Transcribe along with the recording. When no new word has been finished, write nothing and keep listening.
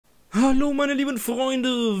Hallo meine lieben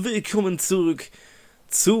Freunde, willkommen zurück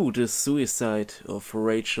zu The Suicide of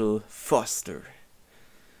Rachel Foster.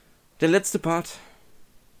 Der letzte Part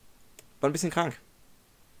war ein bisschen krank.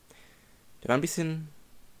 Der war ein bisschen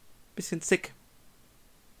sick.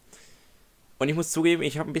 Und ich muss zugeben,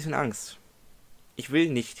 ich habe ein bisschen Angst. Ich will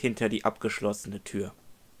nicht hinter die abgeschlossene Tür.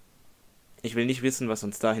 Ich will nicht wissen, was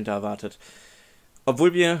uns dahinter erwartet.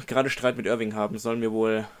 Obwohl wir gerade Streit mit Irving haben, sollen wir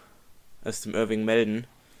wohl es dem Irving melden.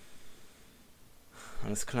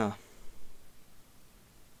 Alles klar.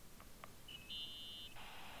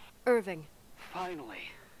 Irving. Finally.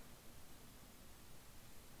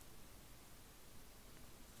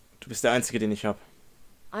 Du bist der Einzige, den ich hab.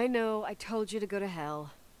 I know, I told you to go to hell.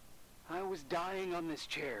 I was dying on this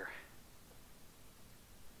chair.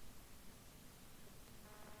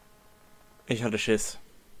 Ich hatte Schiss.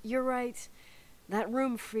 You're right. That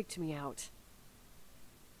room freaked me out.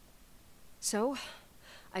 So,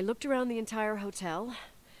 I looked around the entire hotel,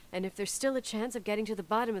 and if there's still a chance of getting to the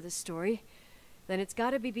bottom of the story, then it's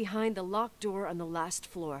gotta be behind the locked door on the last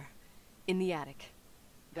floor, in the attic.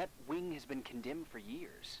 That wing has been condemned for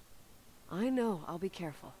years. I know, I'll be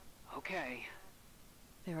careful. Okay.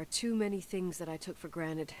 There are too many things that I took for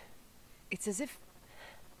granted. It's as if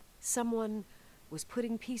someone was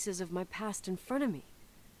putting pieces of my past in front of me,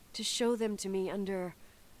 to show them to me under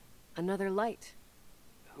another light.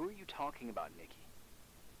 Who are you talking about, Nikki?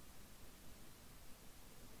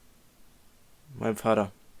 Mein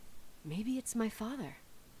Vater. Maybe it's my father.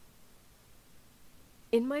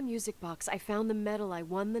 In my music box, I found the medal I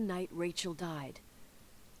won the night Rachel died.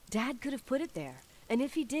 Dad could have put it there, and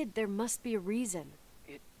if he did, there must be a reason.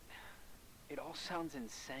 It all sounds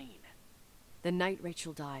insane. The night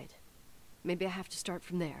Rachel died. Maybe I have to start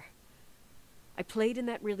from there. I played in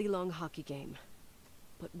that really long hockey game.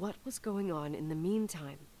 But what was going on in the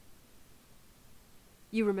meantime?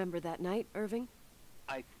 You remember that night, Irving?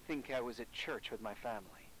 I think I was at church with my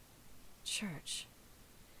family. Church.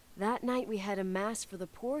 That night we had a mass for the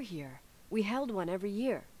poor here. We held one every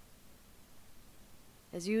year.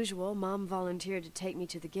 As usual, Mom volunteered to take me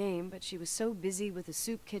to the game, but she was so busy with the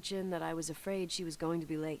soup kitchen that I was afraid she was going to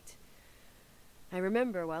be late. I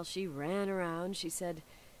remember while she ran around, she said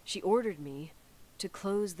she ordered me to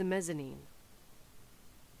close the mezzanine.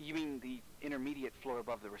 You mean the intermediate floor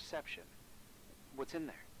above the reception? What's in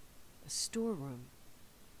there? A storeroom.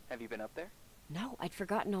 Have you been up there? No, I'd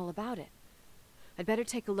forgotten all about it. I'd better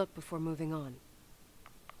take a look before moving on.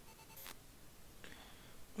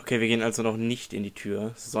 Okay, wir gehen also noch nicht in die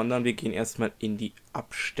Tür, sondern wir gehen erstmal in die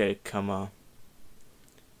Abstellkammer.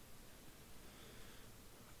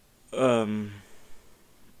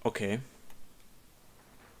 Okay.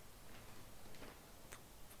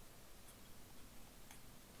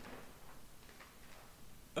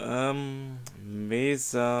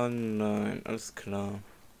 Mesa, nein, alles klar.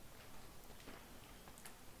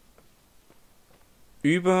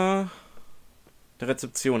 Über der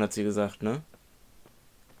Rezeption, hat sie gesagt, ne?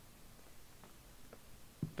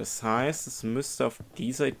 Das heißt, es müsste auf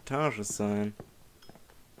dieser Etage sein.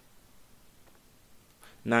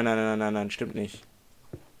 Nein, stimmt nicht.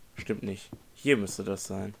 Stimmt nicht. Hier müsste das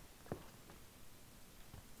sein.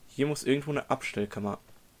 Hier muss irgendwo eine Abstellkammer.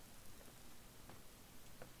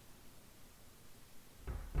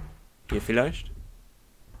 Hier vielleicht?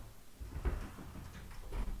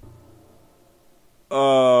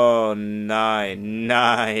 Oh nein.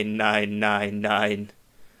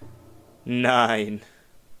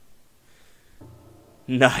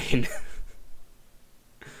 Nein.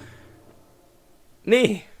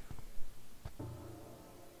 Nee.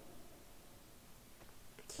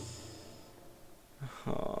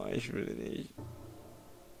 Oh, ich will nicht.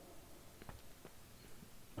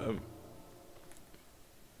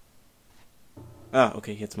 Ah,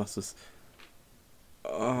 okay, jetzt machst du es.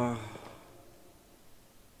 Oh.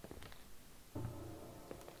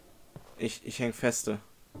 Ich häng feste.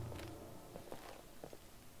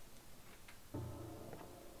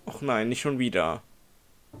 Och nein, nicht schon wieder.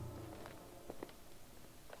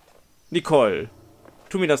 Nicole,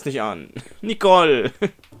 tu mir das nicht an. Nicole.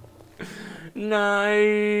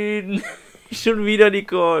 Nein. Schon wieder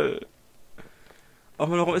Nicole.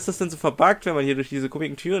 Aber warum ist das denn so verbuggt, wenn man hier durch diese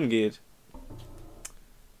komischen Türen geht?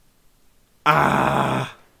 Ah.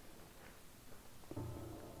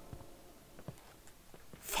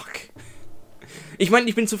 Fuck. Ich meine,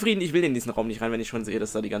 ich bin zufrieden. Ich will in diesen Raum nicht rein, wenn ich schon sehe,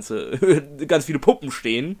 dass da die ganz viele Puppen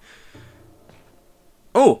stehen.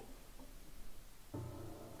 Oh.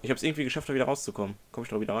 Ich habe es irgendwie geschafft, da wieder rauszukommen. Komme ich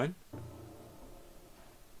da wieder rein?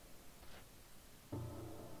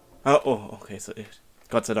 Ah, oh, okay, so.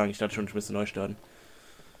 Gott sei Dank, ich dachte schon, ich müsste neu starten.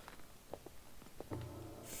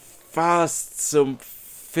 Was zum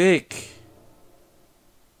Fick?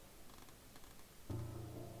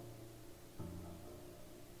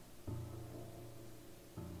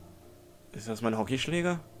 Ist das mein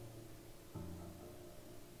Hockeyschläger?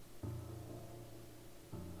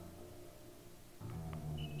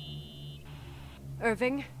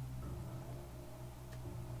 Irving?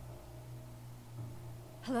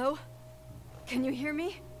 Hello? Can you hear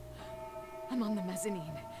me? I'm on the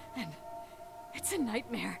mezzanine, and it's a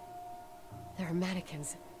nightmare. There are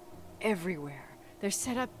mannequins everywhere. They're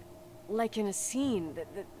set up like in a scene.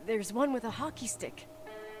 There's one with a hockey stick.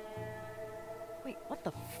 Wait, what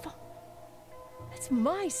the fuck? That's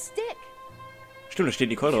my stick! Stimmt, da steht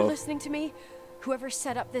Nicole If you're drauf. listening to me, whoever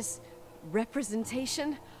set up this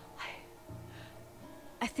representation,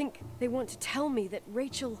 I think they want to tell me that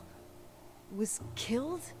Rachel was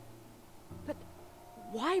killed? But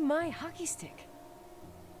why my hockey stick?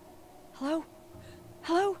 Hello?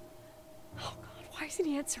 Hello? Oh God, why isn't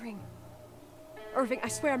he answering? Irving, I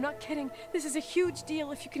swear I'm not kidding. This is a huge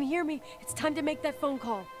deal. If you can hear me, it's time to make that phone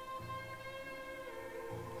call.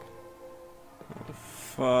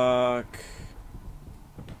 Fuck.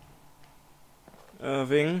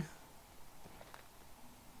 Irving.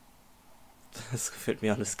 Das gefällt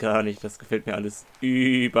mir alles gar nicht. Das gefällt mir alles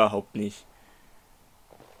überhaupt nicht.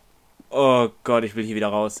 Oh Gott, ich will hier wieder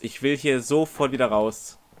raus. Ich will hier sofort wieder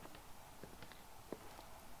raus.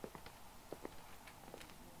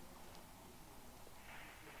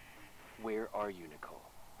 Where are you, Nicole?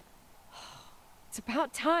 It's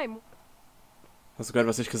about time. Hast du gehört,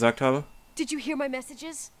 was ich gesagt habe? Did you hear my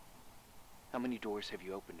messages? How many doors have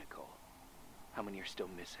you opened, Nicole? How many are still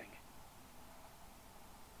missing?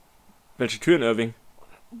 Welche Türen, Irving?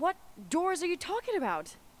 What doors are you talking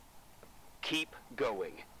about? Keep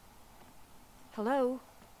going. Hello?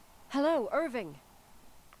 Hello, Irving.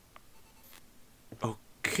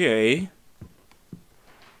 Okay.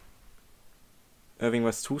 Irving,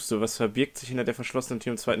 was tust du? Was verbirgt sich hinter der verschlossenen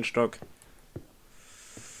Tür im 2. Stock?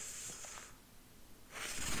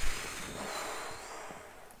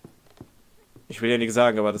 Ich will ja nichts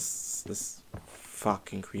sagen, aber das ist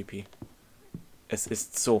fucking creepy. Es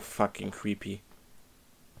ist so fucking creepy.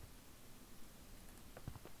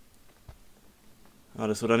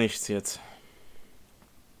 Alles oder nichts jetzt.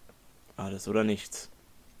 Alles oder nichts.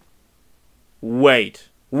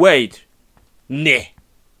 Wait. Wait. Nee.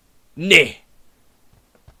 Nee.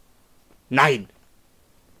 Nein.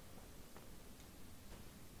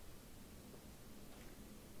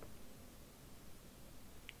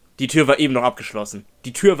 Die Tür war eben noch abgeschlossen.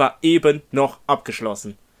 Die Tür war eben noch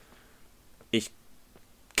abgeschlossen. Ich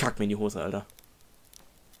kack mir in die Hose, Alter.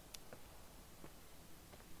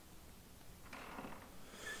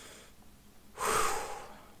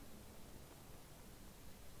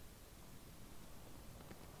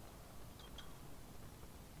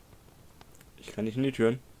 Ich kann nicht in die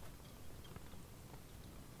Türen.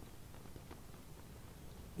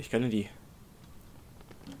 Ich kann in die.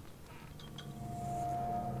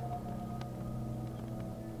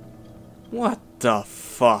 What the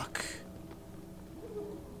fuck?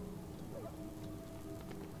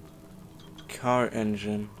 Car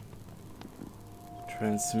engine.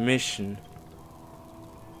 Transmission.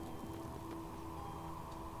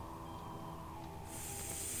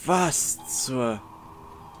 Was zur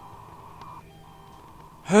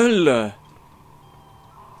Hölle?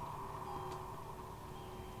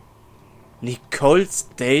 Nicoles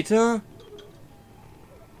Data?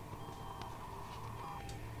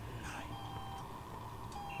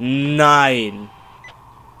 Nein.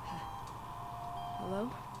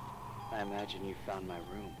 Hello? I imagine you found my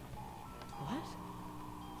room. What?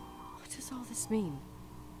 What does all this mean?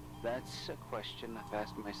 That's a question I've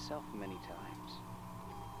asked myself many times.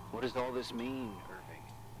 What does all this mean, Irving?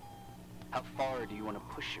 How far do you want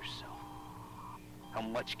to push yourself? How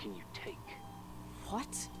much can you take?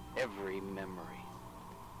 What? Every memory.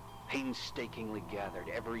 Painstakingly gathered,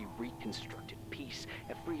 every reconstructed piece,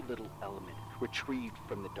 every little element retrieved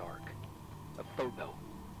from the dark. A photo,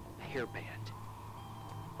 a hairband,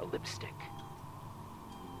 a lipstick.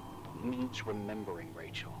 It means remembering,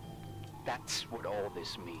 Rachel. That's what all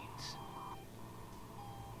this means.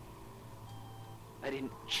 I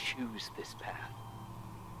didn't choose this path.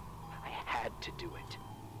 I had to do it.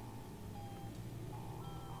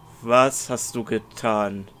 Was hast du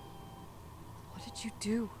getan? What did you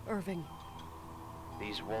do, Irving?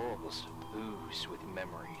 These walls ooze with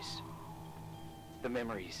memories. The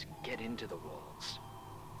memories get into the walls.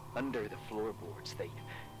 Under the floorboards, they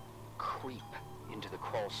creep into the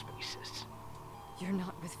crawl spaces. You're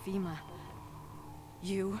not with FEMA.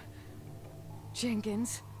 You...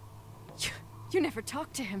 Jenkins... You never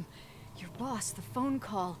talked to him. Your boss, the phone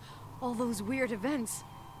call, all those weird events.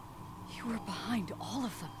 You were behind all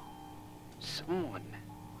of them. Someone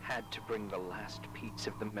had to bring the last piece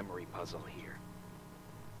of the memory puzzle here.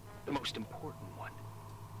 The most important one.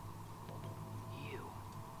 You.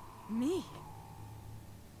 Me?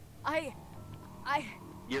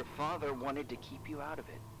 Your father wanted to keep you out of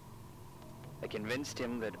it. I convinced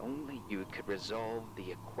him that only you could resolve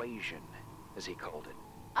the equation, as he called it.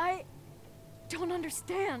 I don't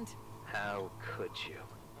understand. How could you?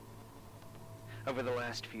 Over the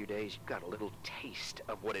last few days, you've got a little taste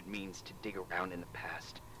of what it means to dig around in the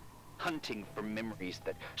past, hunting for memories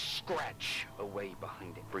that scratch away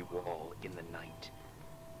behind every wall in the night.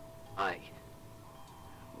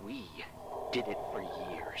 We did it for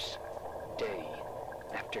years, day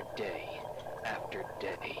after day after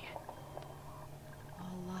day.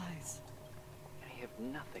 All lies. I have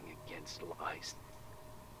nothing against lies.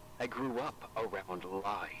 I grew up around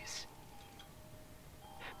lies.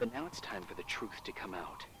 But now it's time for the truth to come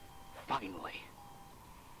out. Finally.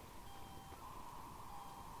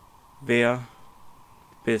 Wer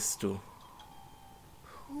bist du?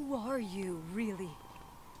 Who are you, really?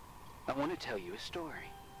 I want to tell you a story.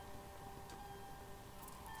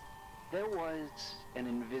 There was an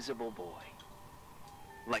invisible boy.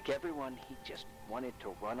 Like everyone, he just wanted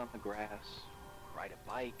to run on the grass, ride a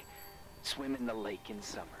bike, swim in the lake in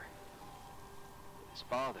summer. But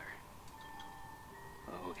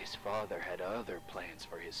his father had other plans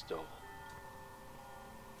for his soul.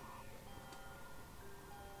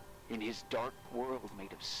 In his dark world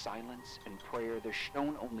made of silence and prayer, there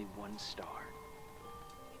shone only one star.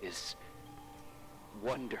 His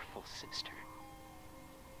wonderful sister.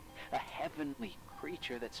 A heavenly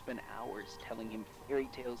creature that spent hours telling him fairy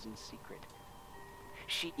tales in secret.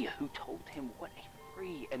 She who told him what a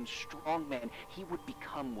free and strong man he would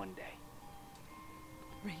become one day.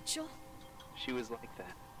 Rachel? She was like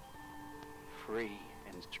that. Free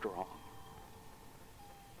and strong.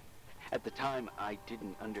 At the time, I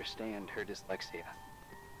didn't understand her dyslexia.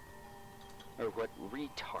 Or what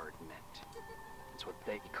retard meant. That's what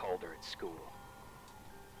they called her at school.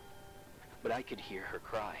 But I could hear her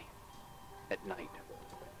cry. At night.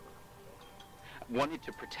 I wanted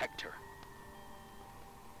to protect her.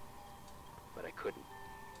 But I couldn't.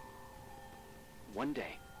 One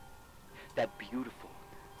day, that beautiful,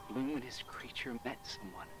 luminous creature met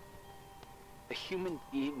someone. A human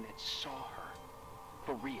being that saw her.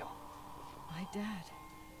 For real. My dad.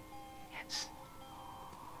 Yes.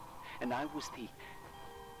 And I was the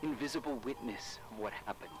invisible witness of what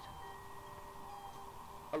happened.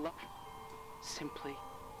 A love. Simply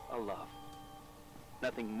a love.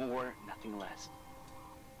 Nothing more, nothing less.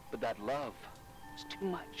 But that love was too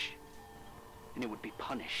much, and it would be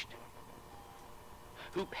punished.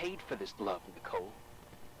 Who paid for this love, Nicole?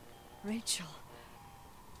 Rachel.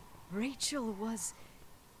 Rachel was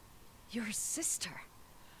your sister.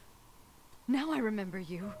 Now I remember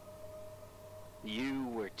you. You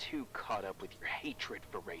were too caught up with your hatred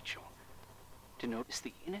for Rachel to notice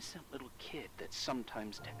the innocent little kid that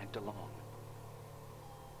sometimes tagged along.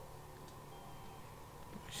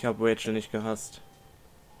 Ich habe Rachel nicht gehasst.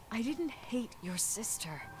 I didn't hate your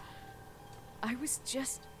sister. I was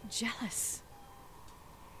just jealous.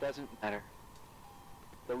 Doesn't matter.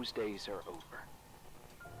 Those days are over.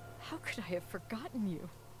 How could I have forgotten you?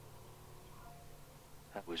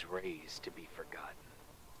 I was raised to be forgotten.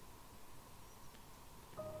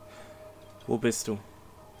 Wo bist du?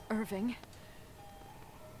 Irving.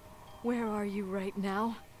 Where are you right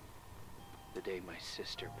now? The day my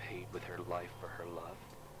sister paid with her life for her love,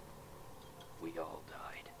 we all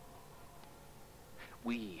died.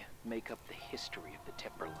 We make up the history of the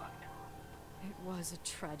Timberline. It was a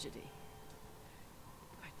tragedy.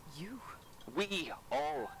 But you... We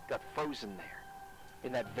all got frozen there,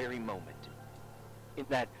 in that very moment, in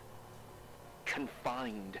that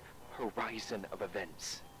confined horizon of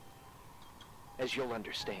events. As you'll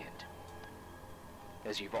understand,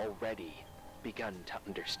 as you've already begun to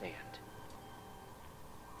understand.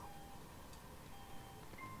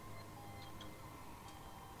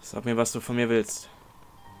 Sag mir, was du von mir willst.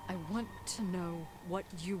 I want to know what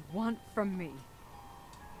you want from me.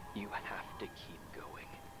 You have to keep going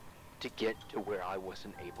to get to where I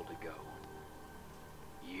wasn't able to go.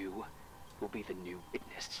 You will be the new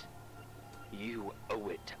witness. You owe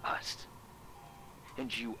it to us.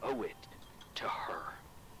 And you owe it to her.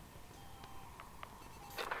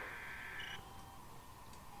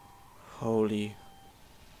 Holy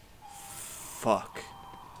fuck.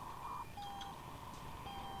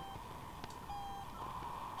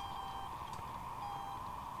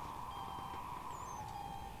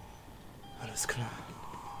 Alles klar.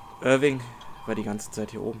 Irving war die ganze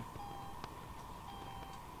Zeit hier oben.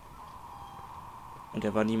 Und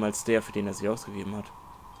er war niemals der, für den er sich ausgegeben hat.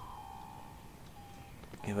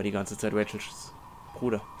 Er war die ganze Zeit Rachels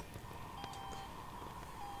Bruder.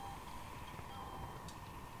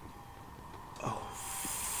 Oh,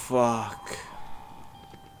 fuck.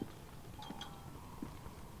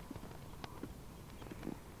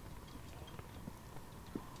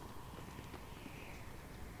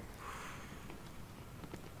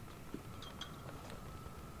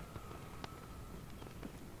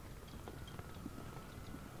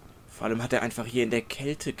 Vor allem hat er einfach hier in der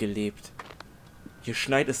Kälte gelebt. Hier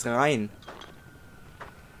schneit es rein.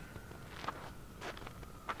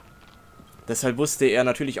 Deshalb wusste er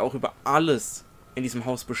natürlich auch über alles in diesem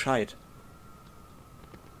Haus Bescheid.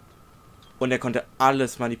 Und er konnte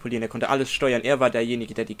alles manipulieren, er konnte alles steuern. Er war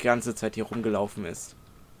derjenige, der die ganze Zeit hier rumgelaufen ist.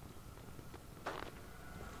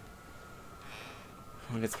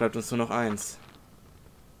 Und jetzt bleibt uns nur noch eins.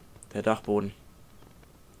 Der Dachboden.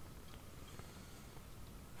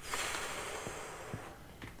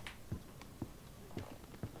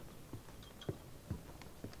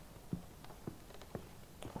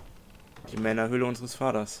 Die Männerhöhle unseres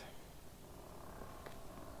Vaters.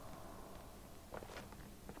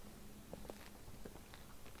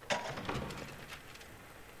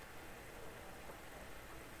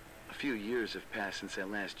 A few years have passed since I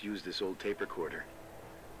last used this old tape recorder.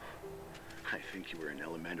 I think you were in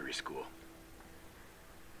elementary school.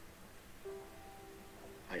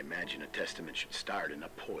 I imagine a testament should start in a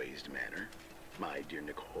poised manner. My dear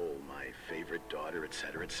Nicole, my favorite daughter,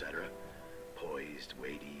 etc., etc. Poised,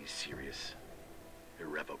 weighty, serious,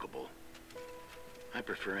 irrevocable. I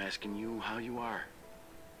prefer asking you how you are.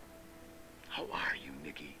 How are you,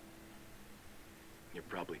 Nicky? You're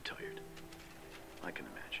probably tired. I can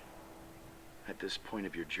imagine. At this point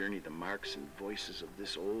of your journey, the marks and voices of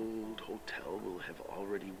this old hotel will have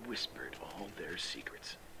already whispered all their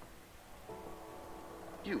secrets.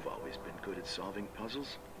 You've always been good at solving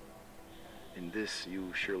puzzles. In this,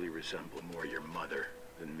 you surely resemble more your mother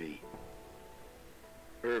than me.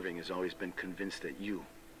 Irving has always been convinced that you,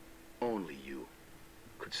 only you,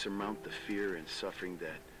 could surmount the fear and suffering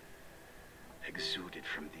that exuded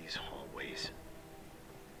from these hallways.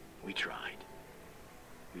 We tried.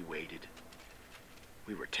 We waited.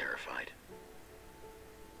 We were terrified.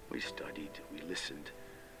 We studied. We listened.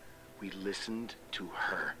 We listened to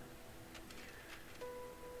her.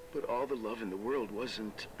 But all the love in the world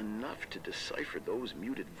wasn't enough to decipher those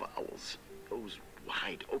muted vowels, those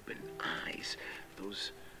wide open eyes,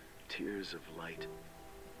 those tears of light.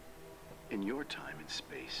 In your time and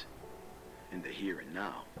space, in the here and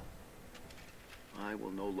now, I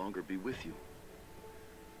will no longer be with you.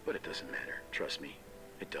 But it doesn't matter, trust me,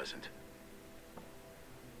 it doesn't.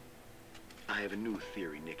 I have a new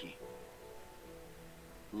theory, Nicky.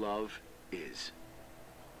 Love is,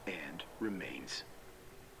 and remains.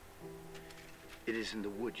 It is in the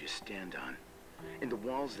wood you stand on, in the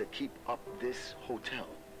walls that keep up this hotel.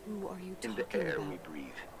 Who are you In talking the air about? we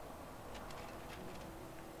breathe.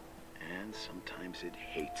 And sometimes it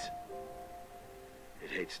hates. It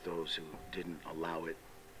hates those who didn't allow it,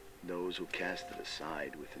 those who cast it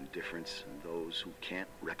aside with indifference, and those who can't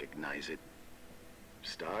recognize it.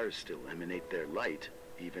 Stars still emanate their light,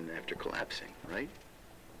 even after collapsing, right?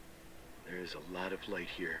 There is a lot of light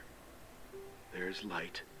here. There is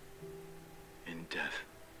light in death.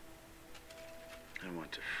 I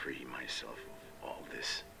want to free myself of all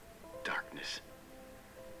this darkness.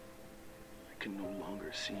 I can no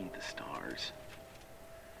longer see the stars.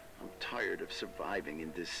 I'm tired of surviving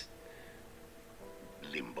in this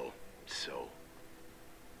limbo. So,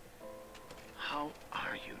 how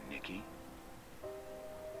are you, Nicky?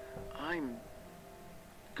 I'm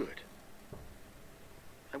good.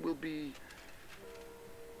 I will be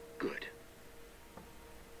good.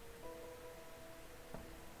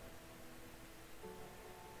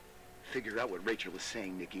 Figure out what Rachel is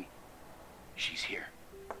saying, Nicky. She's here.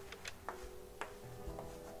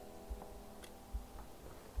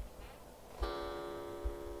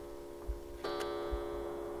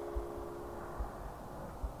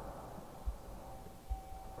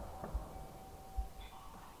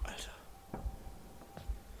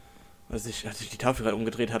 Als ich die Tafel gerade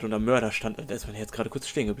umgedreht hatte und der Mörder stand, da ist man jetzt gerade kurz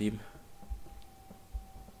stehen geblieben.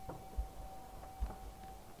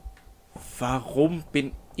 Warum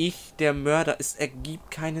bin ich der Mörder? Es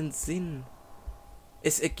ergibt keinen Sinn.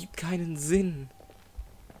 Es ergibt keinen Sinn.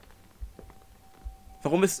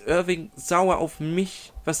 Warum ist Irving sauer auf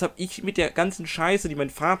mich? Was habe ich mit der ganzen Scheiße, die mein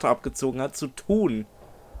Vater abgezogen hat, zu tun?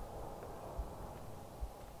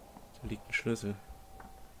 Da liegt ein Schlüssel.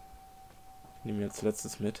 Nehmen wir als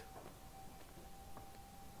letztes mit.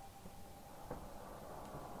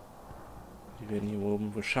 Die werden hier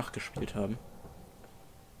oben wohl Schach gespielt haben.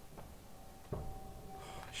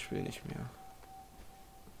 Ich will nicht mehr.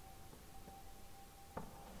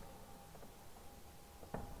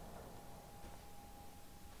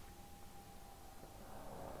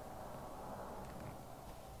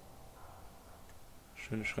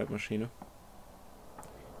 Schöne Schreibmaschine.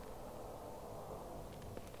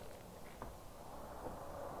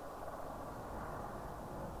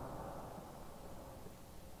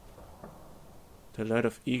 Der Light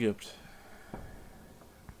of Egypt.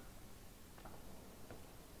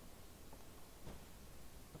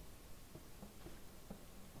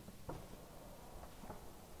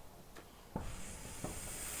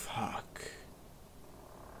 Fuck.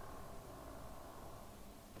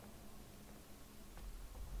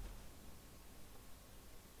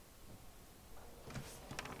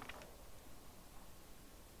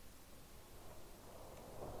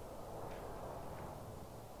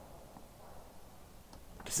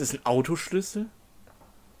 Das ist ein Autoschlüssel?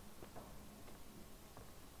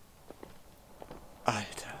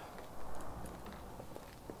 Alter.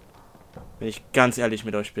 Wenn ich ganz ehrlich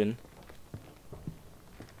mit euch bin.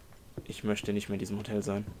 Ich möchte nicht mehr in diesem Hotel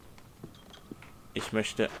sein. Ich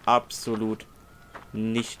möchte absolut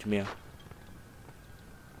nicht mehr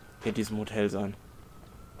in diesem Hotel sein.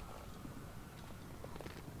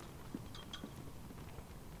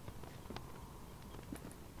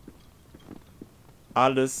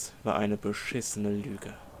 Alles war eine beschissene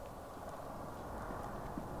Lüge.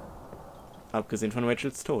 Abgesehen von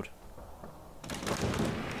Rachels Tod.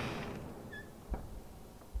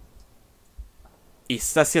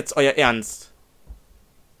 Ist das jetzt euer Ernst?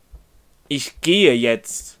 Ich gehe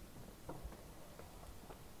jetzt.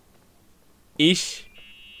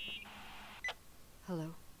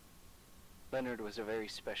 Hello. Leonard was a very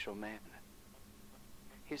special man.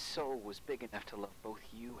 His soul was big enough to love both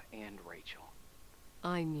you and Rachel.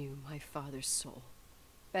 I knew my father's soul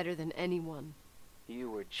better than anyone. You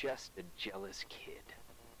were just a jealous kid.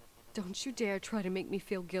 Don't you dare try to make me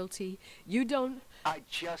feel guilty. You don't... I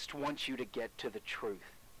just want you to get to the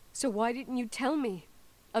truth. So why didn't you tell me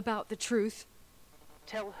about the truth?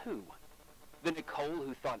 Tell who? The Nicole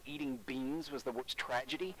who thought eating beans was the worst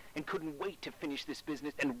tragedy and couldn't wait to finish this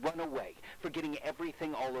business and run away, forgetting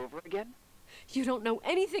everything all over again? You don't know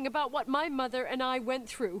anything about what my mother and I went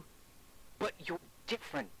through. But you're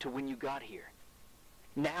different to when you got here.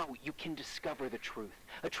 Now you can discover the truth,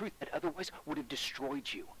 a truth that otherwise would have destroyed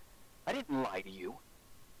you. I didn't lie to you.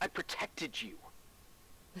 I protected you.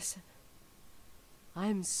 Listen,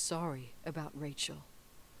 I'm sorry about Rachel.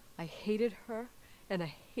 I hated her, and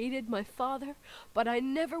I hated my father, but I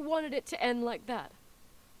never wanted it to end like that.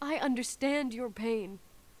 I understand your pain,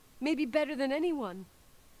 maybe better than anyone.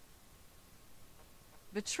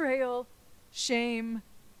 Betrayal, shame,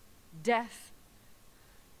 death.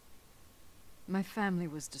 My family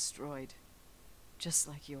was destroyed, just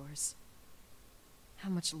like yours. How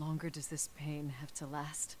much longer does this pain have to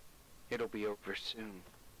last? It'll be over soon.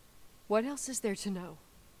 What else is there to know?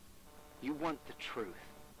 You want the truth.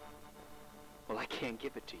 Well, I can't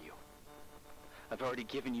give it to you. I've already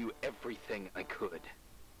given you everything I could.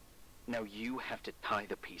 Now you have to tie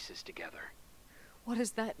the pieces together. What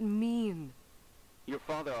does that mean? Your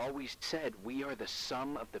father always said we are the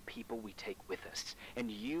sum of the people we take with us, and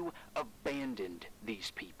you abandoned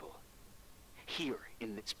these people. Here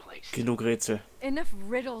in this place. Genug Rätsel. Enough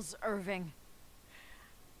riddles, Irving.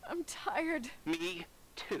 I'm tired. Me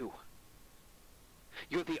too.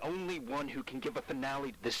 You're the only one who can give a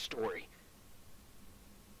finale to this story.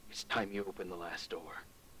 It's time you open the last door.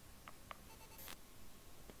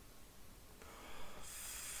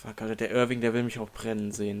 Fuck, Alter, der Irving, der will mich auch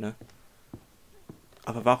brennen sehen, ne?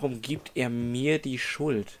 Aber warum gibt er mir die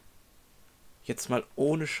Schuld? Jetzt mal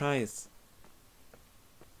ohne Scheiß.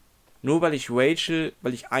 Nur weil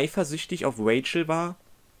ich eifersüchtig auf Rachel war?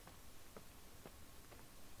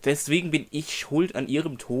 Deswegen bin ich schuld an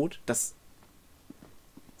ihrem Tod? Das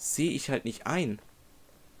sehe ich halt nicht ein.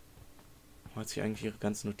 Wo hat sie eigentlich ihre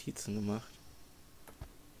ganzen Notizen gemacht?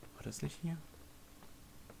 War das nicht hier?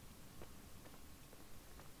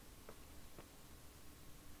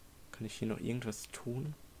 Kann ich hier noch irgendwas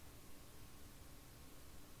tun?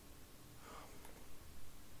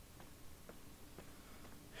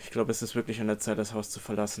 Ich glaube, es ist wirklich an der Zeit, das Haus zu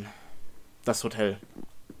verlassen. Das Hotel.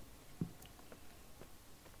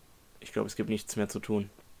 Ich glaube, es gibt nichts mehr zu tun.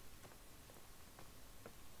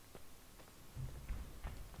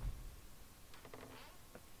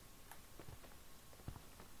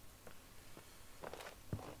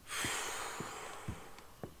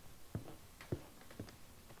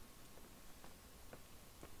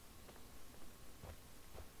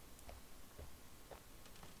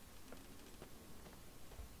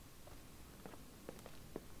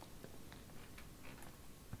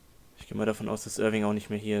 Ich gehe mal davon aus, dass Irving auch nicht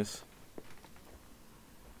mehr hier ist.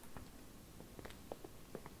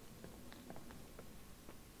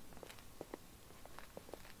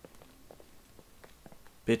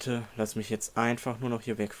 Bitte lass mich jetzt einfach nur noch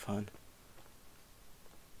hier wegfahren.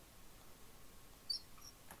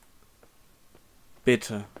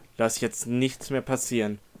 Bitte, lass jetzt nichts mehr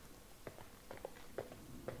passieren.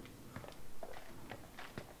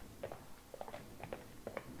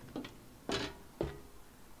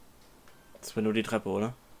 Das war nur die Treppe,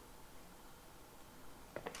 oder?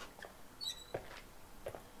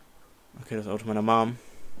 Okay, das Auto meiner Mom.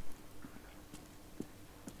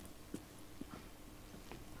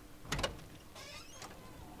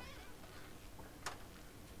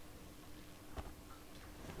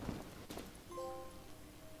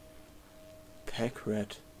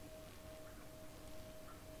 Packrat.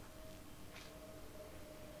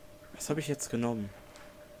 Was habe ich jetzt genommen?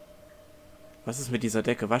 Was ist mit dieser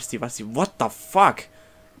Decke? Was die? What the fuck?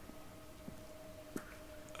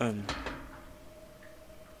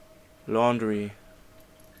 Laundry.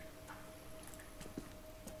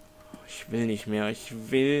 Ich will nicht mehr.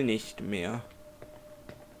 Ich will nicht mehr.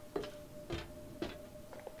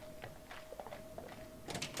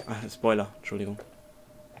 Ah, Spoiler. Entschuldigung.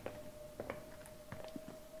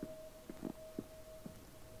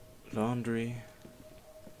 Laundry.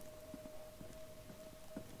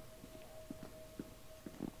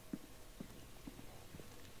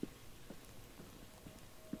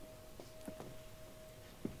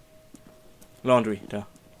 Laundry, da.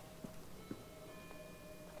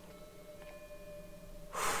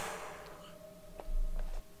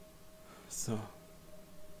 So.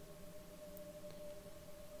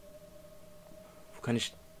 Wo kann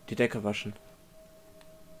ich die Decke waschen?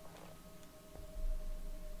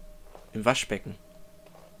 Im Waschbecken.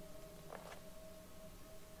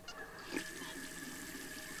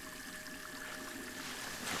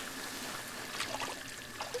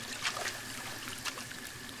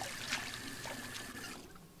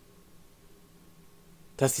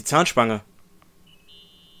 Das ist die Zahnspange.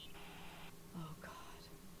 Oh God.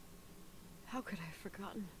 How could I have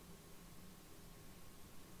forgotten?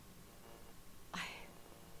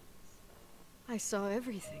 I saw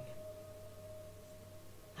everything.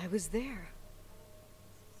 I was there.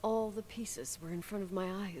 All the pieces were in front of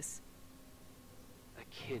my eyes. A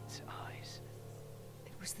kid's eyes.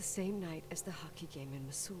 It was the same night as the hockey game in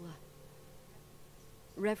Missoula.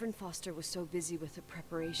 Reverend Foster was so busy with the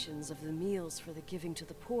preparations of the meals for the giving to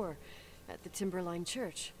the poor at the Timberline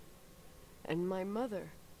Church. And my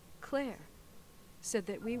mother, Claire, said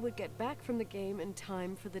that we would get back from the game in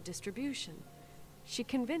time for the distribution. She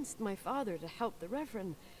convinced my father to help the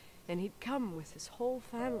Reverend, and he'd come with his whole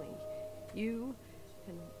family. You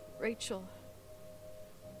and Rachel.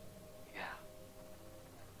 Yeah.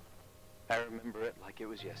 I remember it like it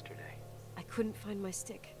was yesterday. I couldn't find my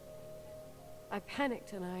stick. I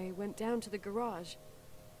panicked and I went down to the garage.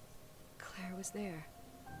 Claire was there,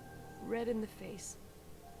 red in the face.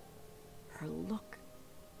 Her look.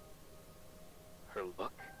 Her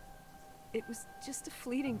look? It was just a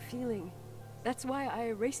fleeting feeling. That's why I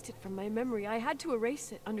erased it from my memory. I had to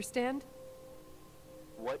erase it, understand?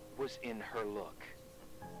 What was in her look?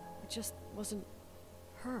 It just wasn't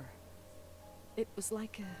her. It was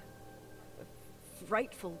like a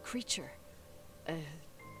frightful creature.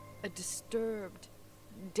 A disturbed,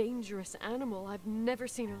 dangerous animal. I've never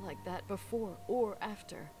seen her like that before or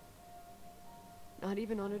after. Not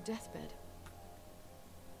even on her deathbed.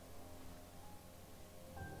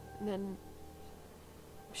 And then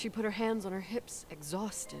she put her hands on her hips,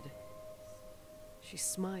 exhausted. She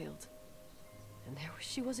smiled. And there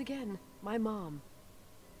she was again, my mom.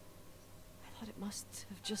 I thought it must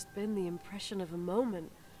have just been the impression of a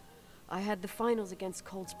moment. I had the finals against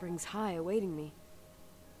Cold Springs High awaiting me.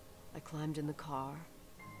 I climbed in the car,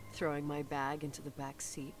 throwing my bag into the back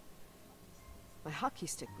seat. My hockey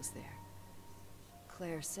stick was there.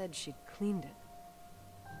 Claire said she'd cleaned it.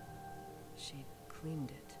 She'd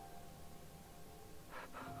cleaned it.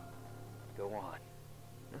 Go on.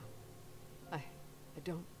 No, I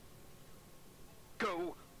don't.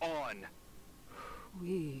 Go on!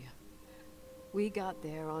 We got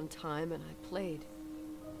there on time and I played.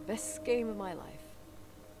 Best game of my life.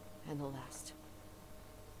 And the last.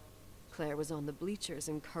 Claire was on the bleachers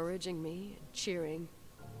encouraging me and cheering.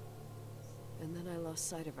 And then I lost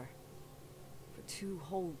sight of her. For 2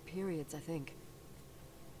 whole periods, I think.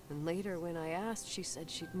 And later, when I asked, she said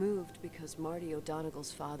she'd moved because Marty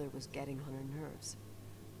O'Donegal's father was getting on her nerves.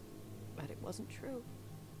 But it wasn't true.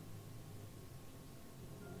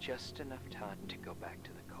 Just enough time to go back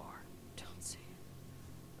to the car. Don't say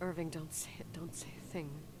it. Irving, don't say it. Don't say a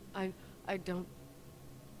thing. I don't...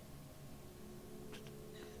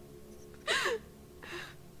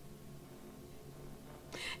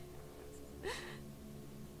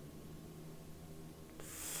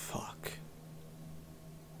 Fuck.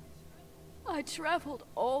 I traveled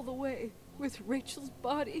all the way with Rachel's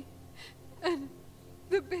body and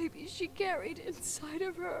the baby she carried inside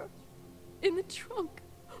of her in the trunk,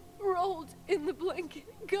 rolled in the blanket.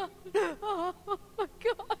 God, oh my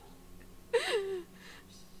God.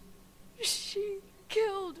 She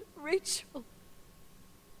killed Rachel.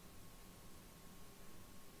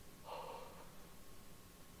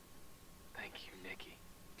 Thank you, Nikki.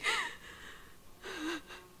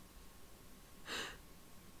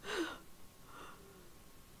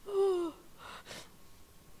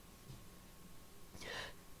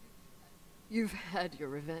 You've had your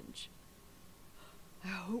revenge. I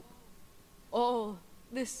hope all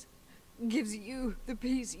this gives you the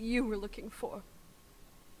peace you were looking for.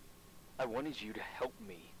 I wanted you to help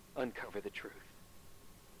me uncover the truth.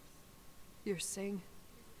 You're saying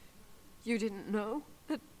you didn't know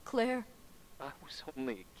that Claire... I was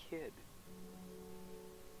only a kid.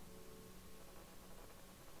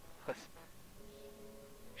 Plus,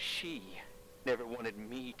 she never wanted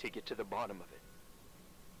me to get to the bottom of it.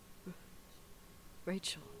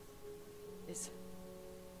 Rachel is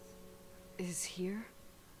here?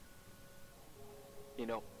 You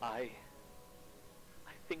know, I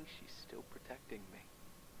think she's still protecting me.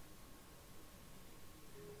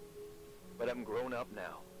 But I'm grown up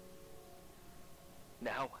now.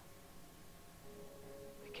 Now,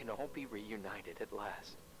 we can all be reunited at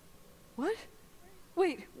last. What?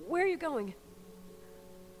 Wait, where are you going?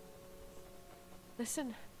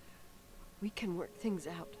 Listen, we can work things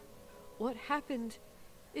out. What happened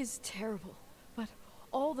is terrible, but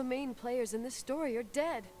all the main players in this story are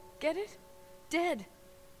dead. Get it? Dead.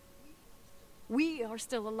 We are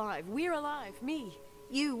still alive. We're alive. Me,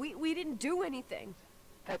 you, we didn't do anything.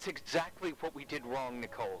 That's exactly what we did wrong,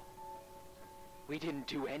 Nicole. We didn't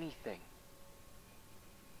do anything.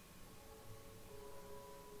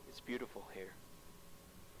 It's beautiful here.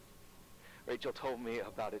 Rachel told me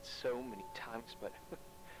about it so many times, but I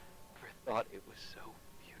never thought it was so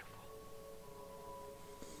beautiful.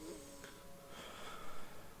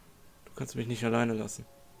 Du kannst mich nicht alleine lassen.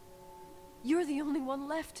 You're the only one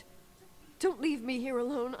left. Don't leave me here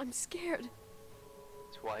alone. I'm scared.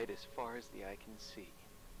 It's white as far as the eye can see,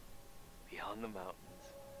 beyond the mountains.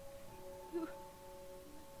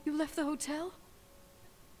 You left the hotel?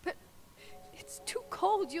 But it's too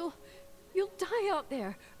cold. You'll die out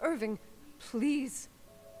there. Irving, please.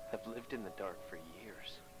 I've lived in the dark for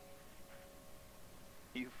years.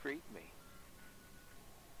 You freed me.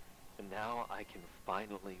 And now I can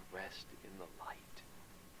finally rest in the light.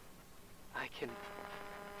 I can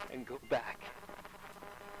go back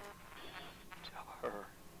to her.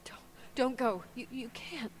 Don't go. You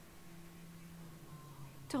can't.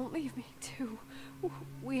 Don't leave me too.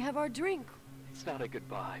 We have our drink. It's not a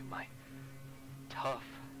goodbye, my tough,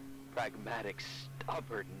 pragmatic,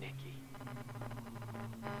 stubborn Nikki.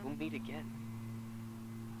 We'll meet again.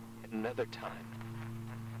 At another time.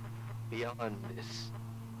 Beyond this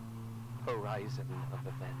horizon of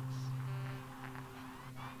events.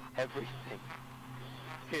 Everything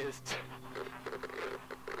is...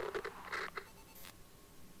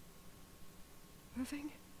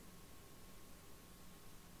 Irving?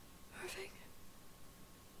 Irving?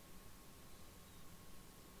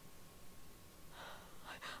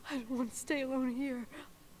 I don't want to stay alone here.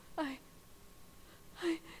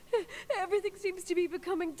 Everything seems to be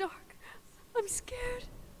becoming dark. I'm scared.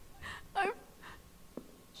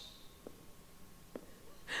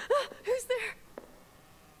 Who's there?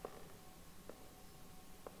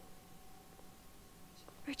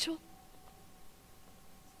 Rachel?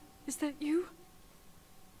 Is that you?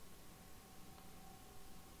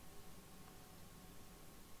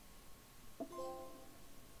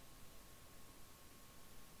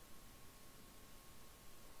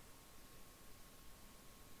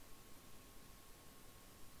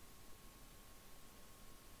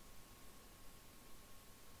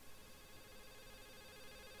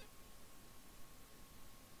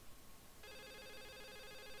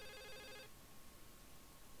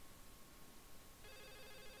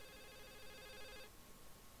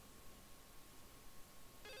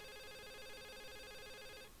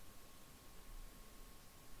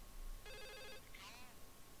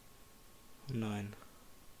 Nein.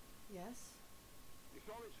 Yes?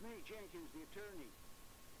 Nicole, it's me, Jenkins, the attorney.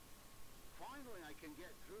 Finally I can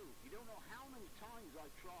get through. You don't know how many times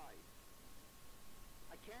I've tried.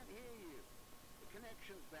 I can't hear you. The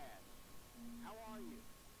connection's bad. How are you?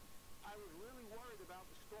 I was really worried about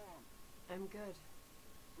the storm. I'm good.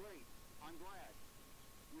 Great. I'm glad.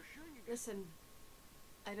 You're sure you... Listen,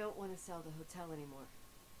 I don't want to sell the hotel anymore.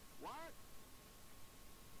 What?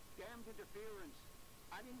 Damned interference.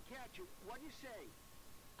 I didn't catch it. What'd you say?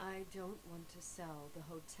 I don't want to sell the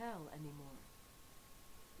hotel anymore.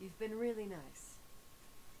 You've been really nice.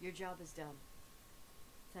 Your job is done.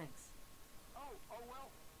 Thanks. Oh, well,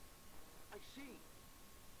 I see.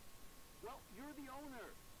 Well, you're the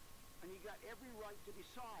owner, and you got every right to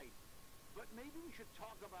decide. But maybe we should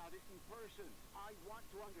talk about it in person. I want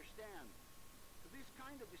to understand. This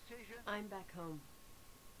kind of decision... I'm back home,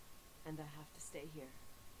 and I have to stay here.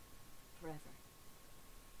 Forever.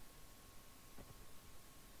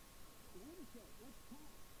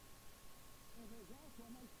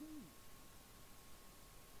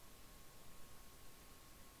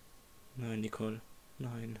 Nein, Nicole.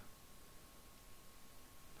 Nein.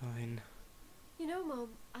 Nein. You know, Mom,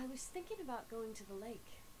 I was thinking about going to the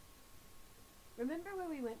lake. Remember where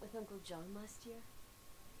we went with Uncle John last year?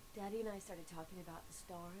 Daddy and I started talking about the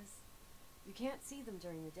stars. You can't see them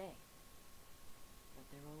during the day, but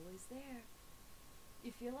they're always there.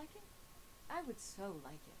 You feel like it? I would so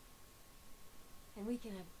like it. And we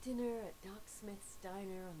can have dinner at Doc Smith's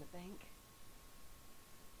diner on the bank.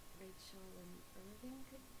 Rachel and Irving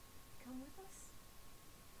could come with us?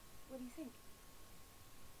 What do you think?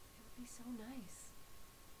 It would be so nice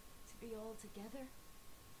to be all together.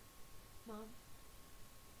 Mom,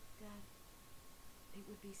 Dad, it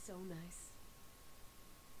would be so nice.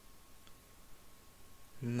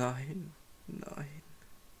 Nein. Nein.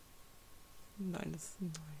 Nein, das ist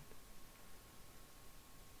nein.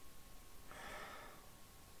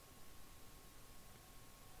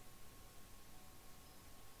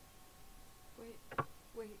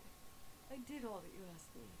 Wait. I did all that you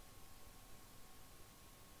asked me.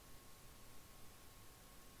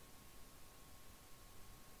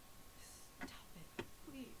 Stop it,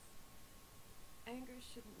 please. Anger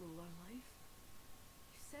shouldn't rule our life.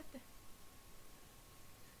 You said that.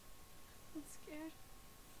 I'm scared.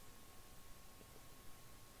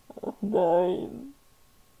 Oh nein.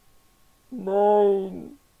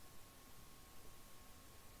 Nein.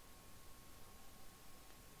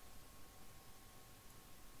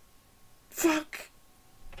 Fuck.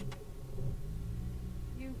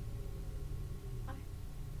 I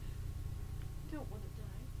don't want to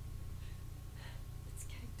die. It's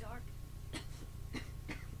getting dark.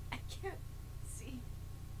 I can't see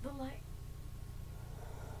the light.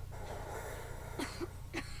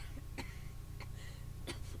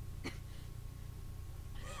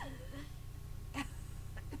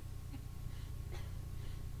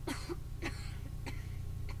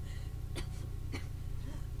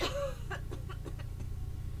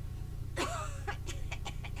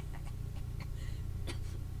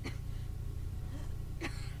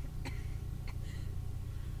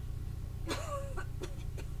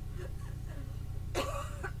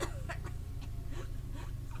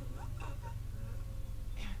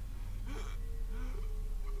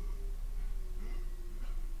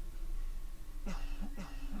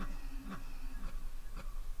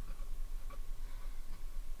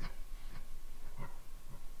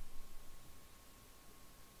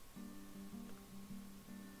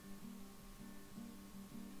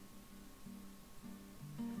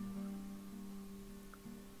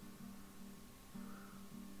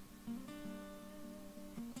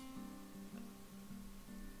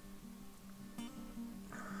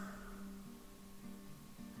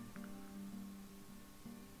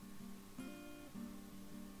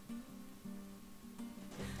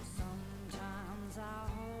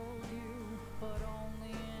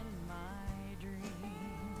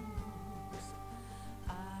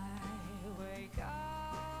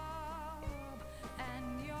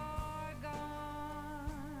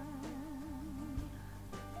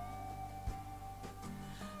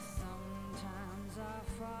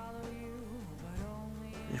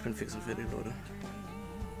 Ich bin fix und fertig, Leute.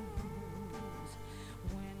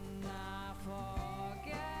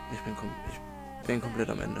 Ich bin komplett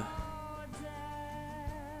am Ende.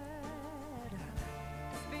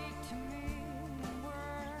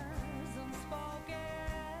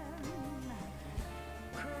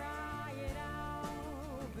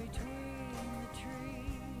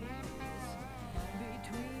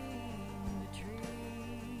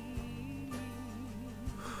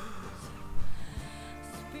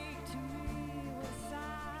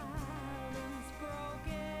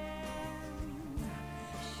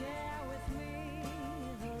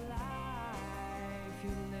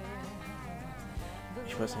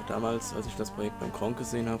 Ich weiß noch, damals, als ich das Projekt beim Kronk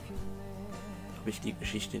gesehen habe, habe ich die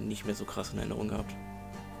Geschichte nicht mehr so krass in Erinnerung gehabt.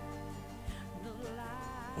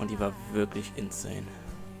 Und die war wirklich insane.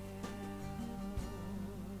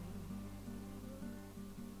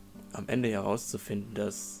 Am Ende herauszufinden,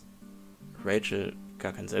 dass Rachel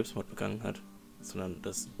gar keinen Selbstmord begangen hat, sondern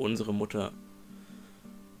dass unsere Mutter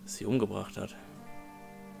sie umgebracht hat.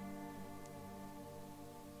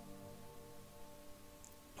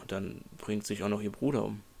 Und dann bringt sich auch noch ihr Bruder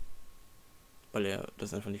um, weil er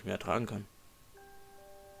das einfach nicht mehr ertragen kann.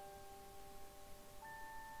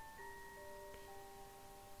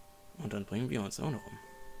 Und dann bringen wir uns auch noch um.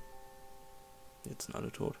 Jetzt sind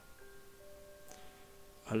alle tot.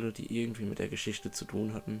 Alle, die irgendwie mit der Geschichte zu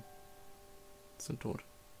tun hatten, sind tot.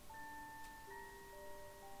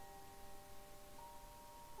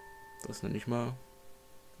 Das nenne ich mal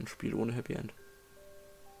ein Spiel ohne Happy End.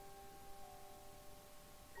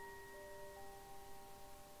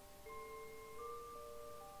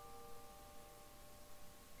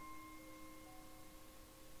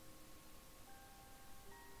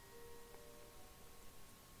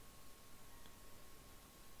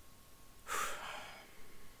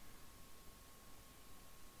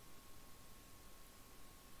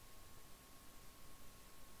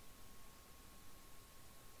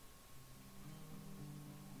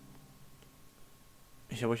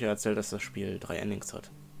 Ich habe euch ja erzählt, dass das Spiel 3 Endings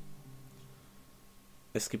hat.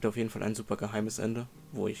 Es gibt auf jeden Fall ein super geheimes Ende,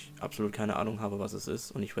 wo ich absolut keine Ahnung habe, was es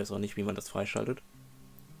ist, und ich weiß auch nicht, wie man das freischaltet.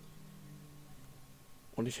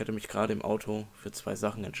 Und ich hätte mich gerade im Auto für 2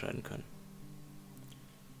 Sachen entscheiden können.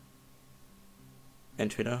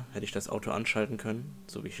 Entweder hätte ich das Auto anschalten können,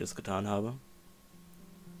 so wie ich es getan habe,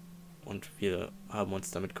 und wir haben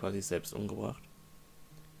uns damit quasi selbst umgebracht.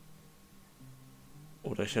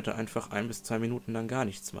 Oder ich hätte einfach 1 bis 2 Minuten lang gar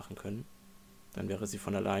nichts machen können. Dann wäre sie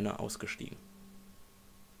von alleine ausgestiegen.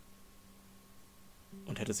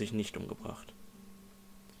 Und hätte sich nicht umgebracht.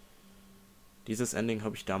 Dieses Ending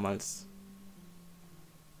habe ich damals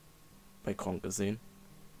bei Kronk gesehen.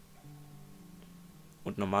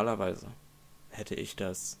 Und normalerweise hätte ich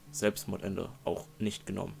das Selbstmordende auch nicht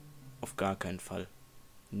genommen. Auf gar keinen Fall.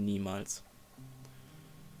 Niemals.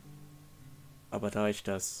 Aber da ich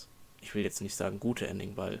das, ich will jetzt nicht sagen gute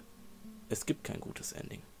Ending, weil es gibt kein gutes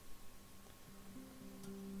Ending.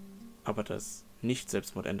 Aber das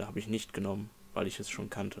Nicht-Selbstmordende habe ich nicht genommen, weil ich es schon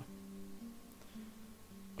kannte.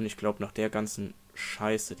 Und ich glaube, nach der ganzen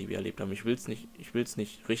Scheiße, die wir erlebt haben, ich will's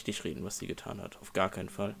nicht richtig reden, was sie getan hat. Auf gar keinen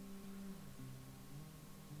Fall.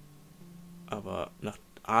 Aber nach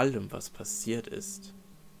allem, was passiert ist,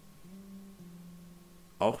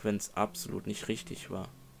 auch wenn es absolut nicht richtig war,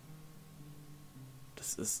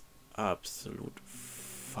 das ist absolut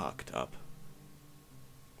fucked up.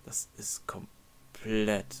 Das ist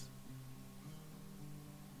komplett...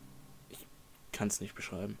 Ich kann es nicht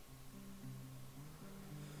beschreiben.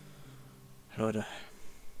 Leute,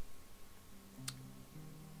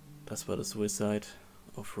 das war das Suicide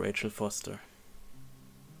of Rachel Foster.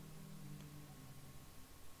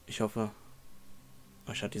 Ich hoffe,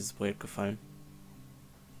 euch hat dieses Projekt gefallen.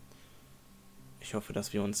 Ich hoffe,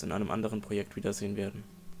 dass wir uns in einem anderen Projekt wiedersehen werden.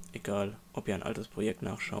 Egal, ob ihr ein altes Projekt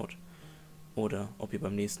nachschaut oder ob ihr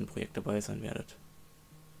beim nächsten Projekt dabei sein werdet.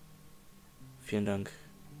 Vielen Dank,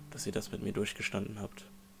 dass ihr das mit mir durchgestanden habt.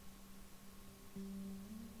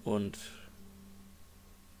 Und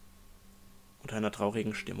unter einer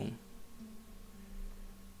traurigen Stimmung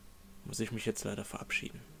muss ich mich jetzt leider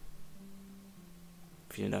verabschieden.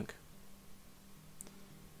 Vielen Dank.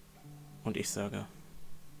 Und ich sage,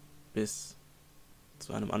 bis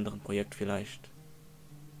zu einem anderen Projekt vielleicht.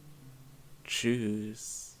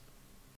 Tschüss.